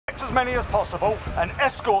as many as possible and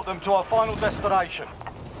escort them to our final destination.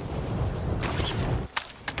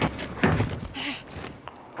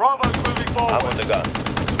 Bravo's moving forward. I'm on the gun.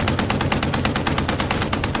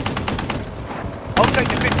 I'll take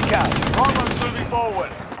the 50 cal. Bravo's moving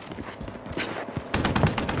forward.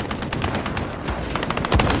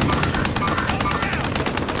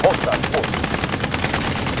 Hostile force.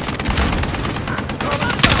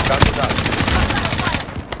 Gun is up.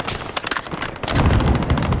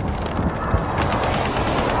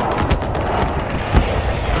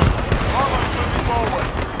 Bravo's moving forward.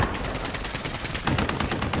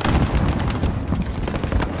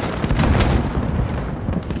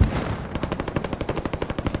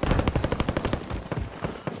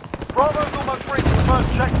 Bravo's almost reached the first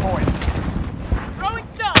checkpoint. Throwing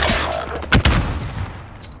stun!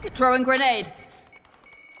 Throwing grenade.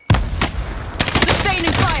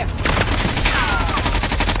 Sustaining fire!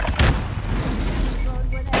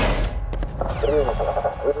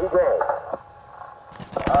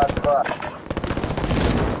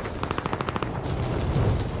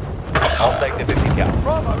 I'll take the 50 cal.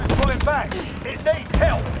 Bravo is pulling back. It needs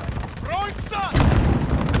help. Throwing stun.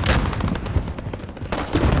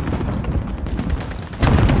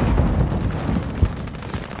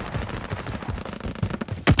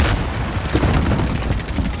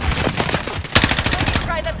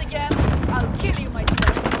 Try that again. I'll kill you myself.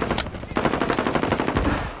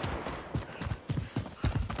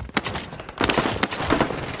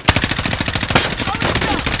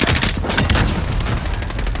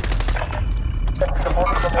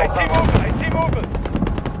 I see movement.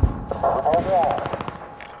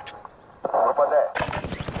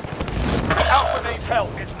 Alpha needs help.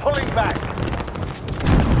 It's pulling back.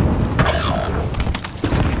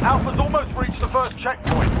 Alpha's almost reached the first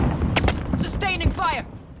checkpoint. Sustaining fire!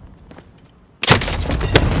 2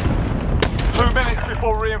 minutes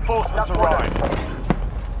before reinforcements arrive.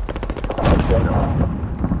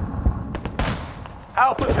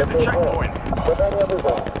 Alpha's hit the checkpoint.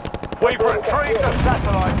 We've retrieved the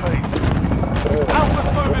satellite piece.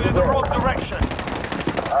 Alpha's moving in the wrong direction.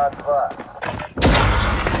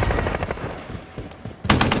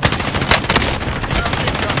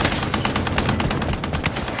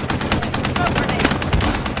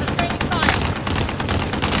 Sustaining fire!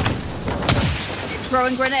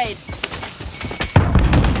 Throwing grenade.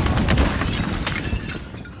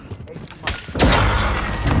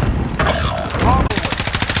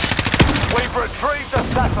 We've retrieved the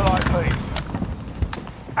satellite piece.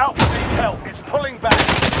 Alpha needs help. It's pulling back.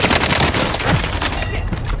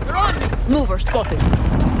 They're on me! Mover spotted.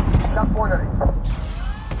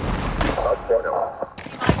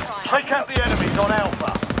 Take out the enemies on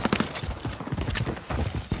Alpha.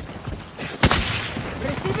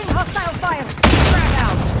 Receiving hostile fire. Frag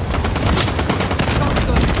out. Sounds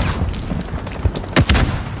good.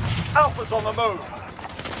 Alpha's on the move.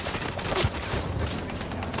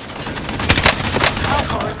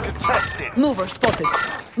 Alpha is contested. Mover spotted.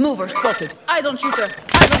 Mover spotted. Eyes on shooter.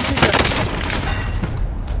 Eyes on shooter.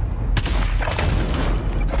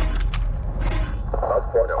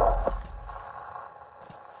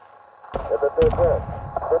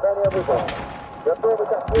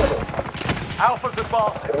 Alpha's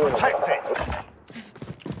advancing. Protect it.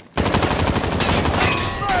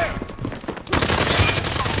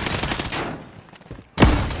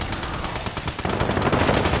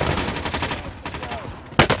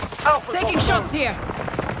 Alpha's Taking on the shots move. here.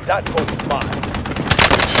 That was mine.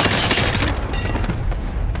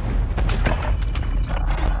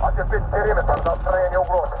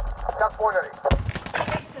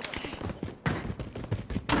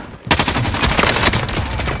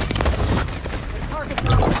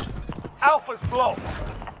 Alpha's blocked.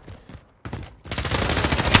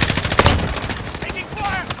 Taking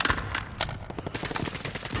fire.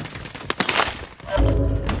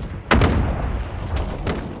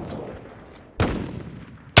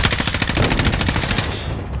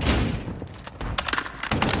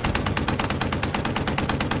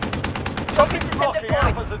 Something's blocking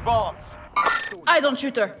Alpha's advance. Eyes on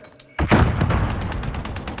shooter.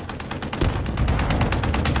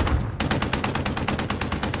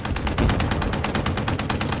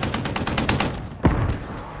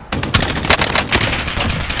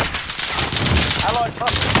 Allied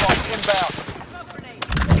cluster strike inbound.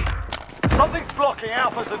 Something's blocking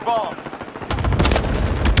Alpha's advance.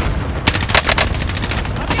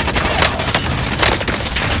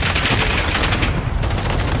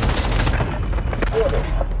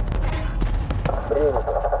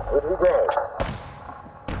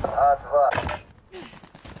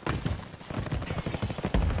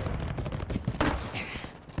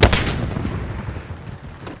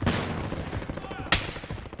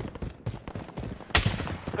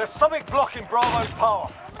 There's something blocking Bravo's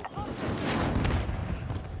path.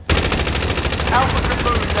 Alpha can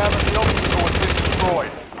move now that the obstacle has been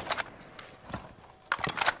destroyed.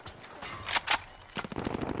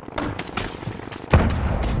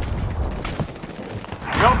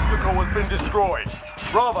 The obstacle has been destroyed.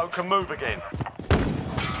 Bravo can move again.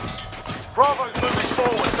 Bravo's moving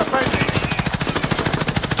forward, defending.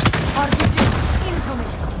 RG2,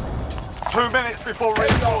 incoming. 2 minutes before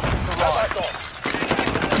reinforcements arrive.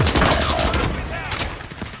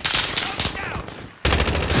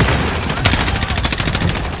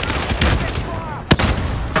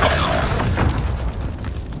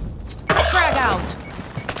 Frag out.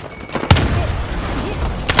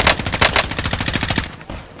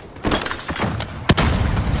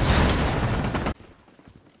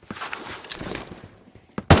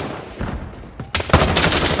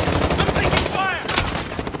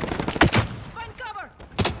 Find cover.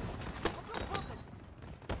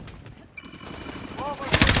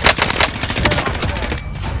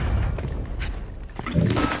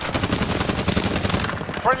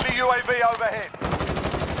 Friendly UAV overhead.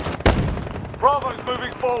 Bravo's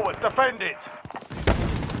moving forward. Defend it.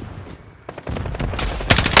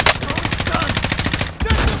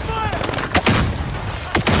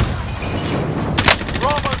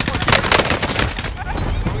 Bravo's pushing.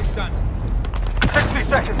 60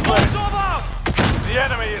 seconds left. The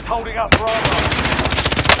enemy is holding up Bravo.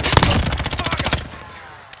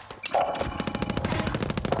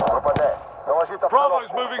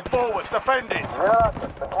 Bravo's moving forward. Defend it.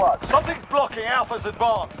 Something's blocking Alpha's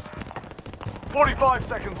advance. 45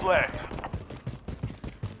 seconds left.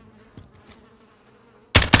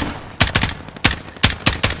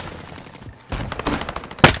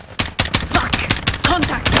 Fuck!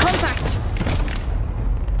 Contact! Contact!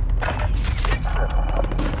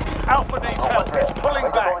 Alpha needs help. It's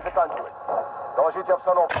pulling back.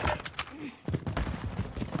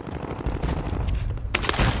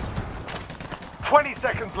 20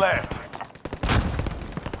 seconds left.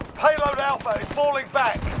 Payload Alpha is falling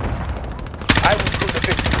back. I will through the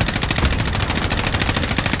 50.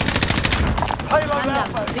 Payload Stand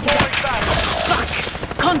Alpha up. is Pick it falling up. back. Fuck!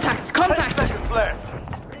 Contact! 10 Contact! seconds left.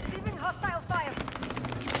 Receiving hostile fire.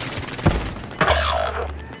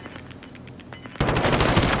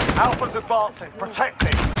 Alpha's advancing. Protect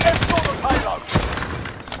it. Escort the payload.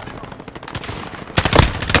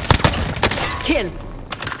 Kill.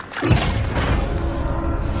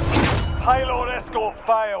 Payload escort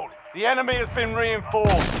failed. The enemy has been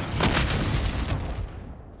reinforced.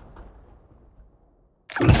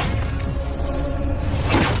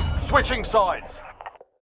 Switching sides.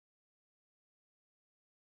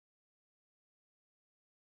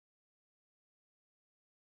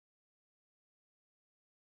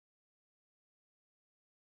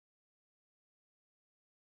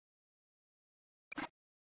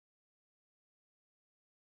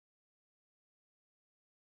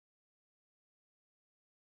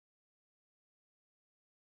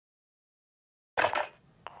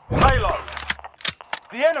 Payload.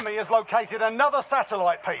 The enemy has located another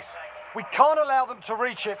satellite piece. We can't allow them to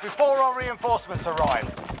reach it before our reinforcements arrive.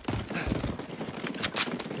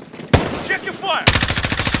 Check your fire!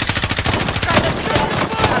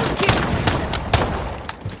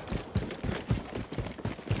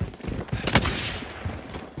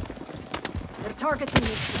 They're targeting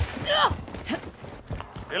me.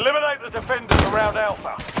 Eliminate the defenders around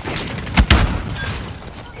Alpha.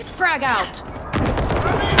 Frag out.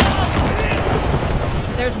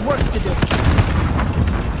 There's work to do.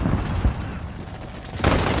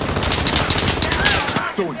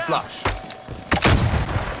 Throwing flash.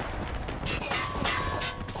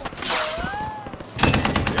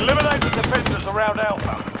 Eliminate the defenders around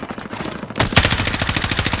Alpha.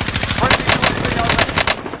 Friendly UAV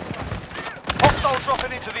overhead. Hostile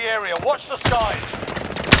dropping into the area. Watch the skies.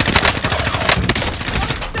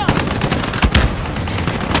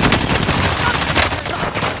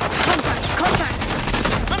 Contact! Contact!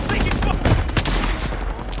 I'm taking fire!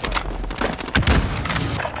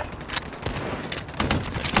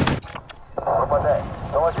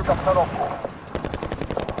 Доложить обстановку.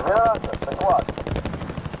 Генератор, доклад.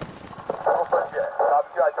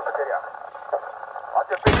 Сообщать о потерях.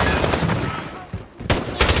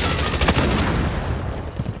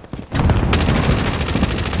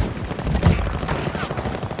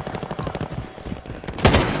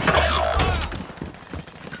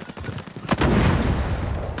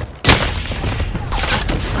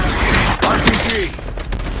 RPG.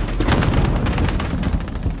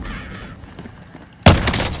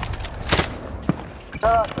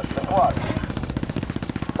 Генератор, доклад.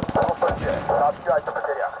 Сообщать о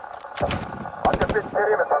потерях. Укрепить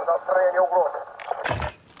периметр до устранения угрозы.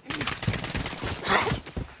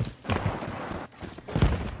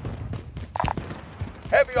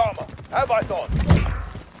 Heavy armor. Have I thought?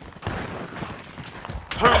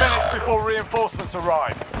 2 minutes before reinforcements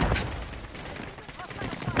arrive.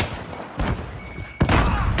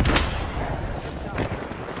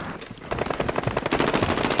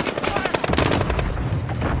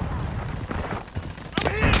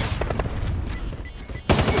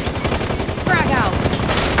 Frag out.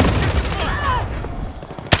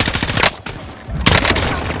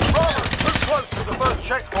 Bravo, too close to the first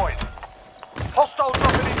checkpoint. Hostile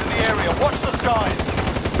dropping into the area. Watch the skies.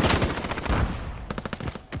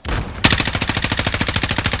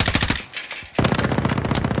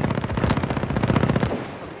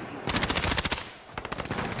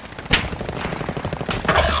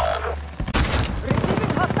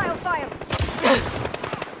 Receiving hostile fire.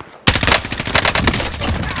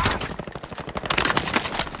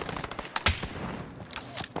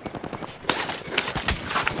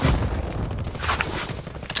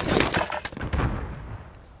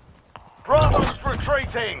 Bravo's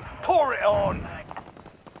retreating. Pour it on.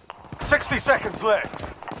 60 seconds left.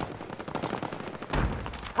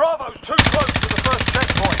 Bravo's too close to the first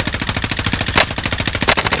checkpoint.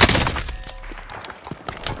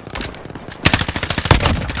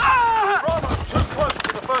 Bravo's too close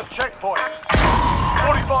to the first checkpoint.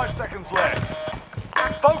 45 seconds left.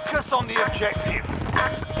 Focus on the objective.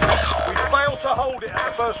 We failed to hold it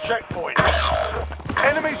at the first checkpoint.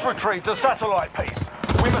 Enemies retreat to satellite piece.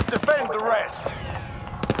 We must defend the rest.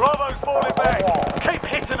 Bravo's falling back. Keep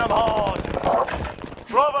hitting them hard.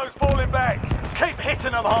 Bravo's falling back. Keep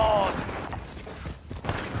hitting them hard.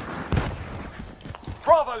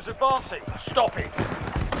 Bravo's advancing. Stop it.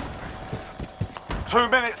 2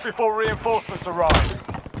 minutes before reinforcements arrive.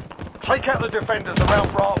 Take out the defenders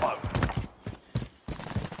around Bravo.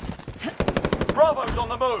 Bravo's on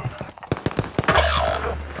the move.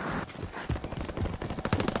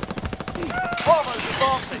 Bravo's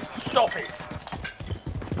advancing. Stop it.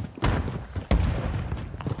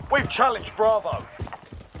 We've challenged Bravo.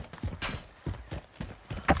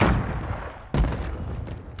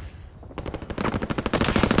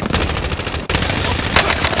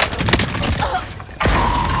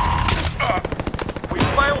 We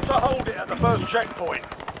failed to hold it at the first checkpoint.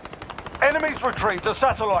 Enemies retreat to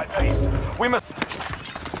satellite piece. We must...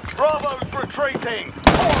 Bravo's retreating.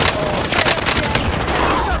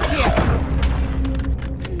 Shot here.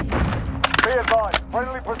 Be advised,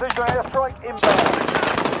 friendly precision airstrike inbound.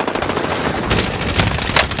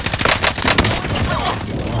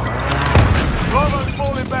 Bravo's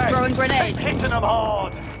falling back. Throwing grenade. Keep hitting them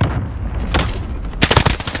hard.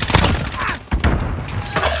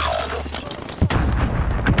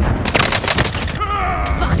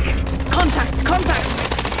 Fuck. Contact. Contact.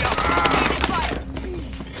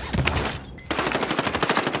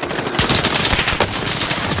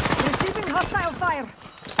 Receiving hostile fire.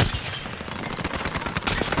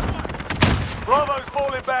 Bravo's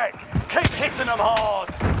falling back. Keep hitting them hard.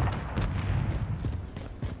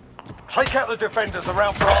 Take out the defenders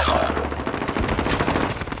around Bravo.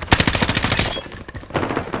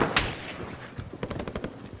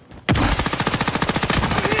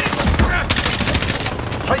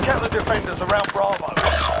 Take out the defenders around Bravo.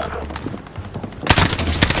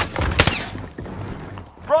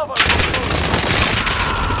 Bravo's on the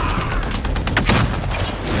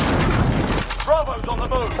move. Bravo's on the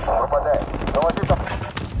move. РПД. Доложить об...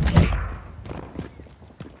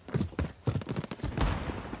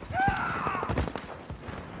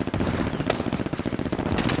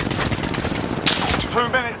 2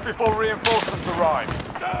 minutes before reinforcements arrive.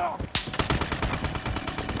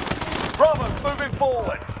 Bravo's moving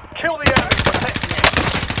forward. Kill the enemy protecting it.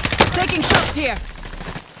 Taking shots here.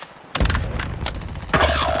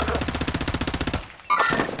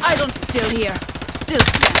 I don't still here. Still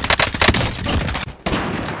stand.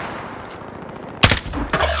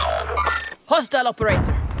 Hostile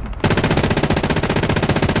operator.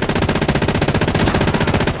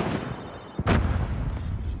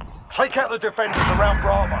 Take out the defenders around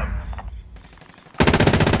Bravo.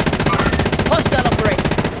 Hostile operator.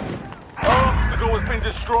 Our obstacle has been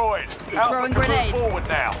destroyed. Throwing Alpha can grenade. move forward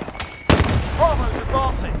now. Bravo's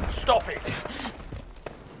advancing. Stop it.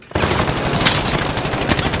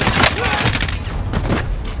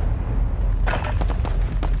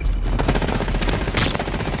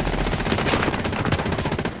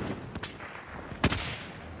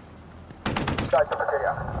 Дайте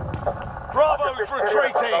потерях. Bravo's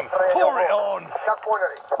retreating. Pour it on. Как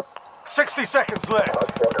поняли? 60 seconds left.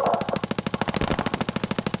 Понял.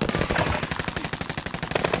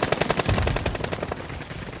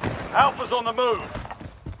 Alpha's on the move.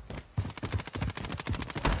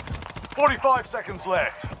 45 seconds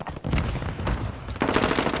left.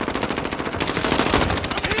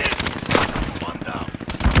 One down.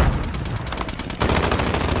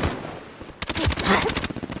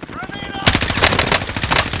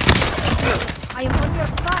 I am on your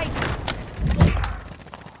side.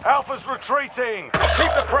 Alpha's retreating.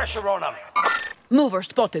 Keep the pressure on them. Mover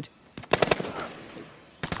spotted.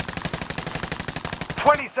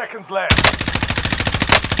 20 seconds left.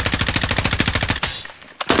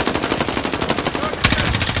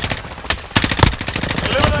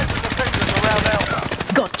 Eliminate the defenders around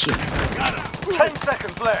Alpha. Got you. 10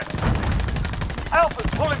 seconds left.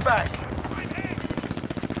 Alpha's pulling back.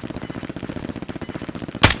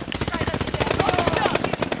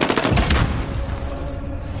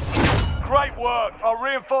 Great work. Our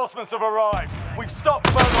reinforcements have arrived. We've stopped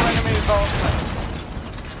further enemy advance.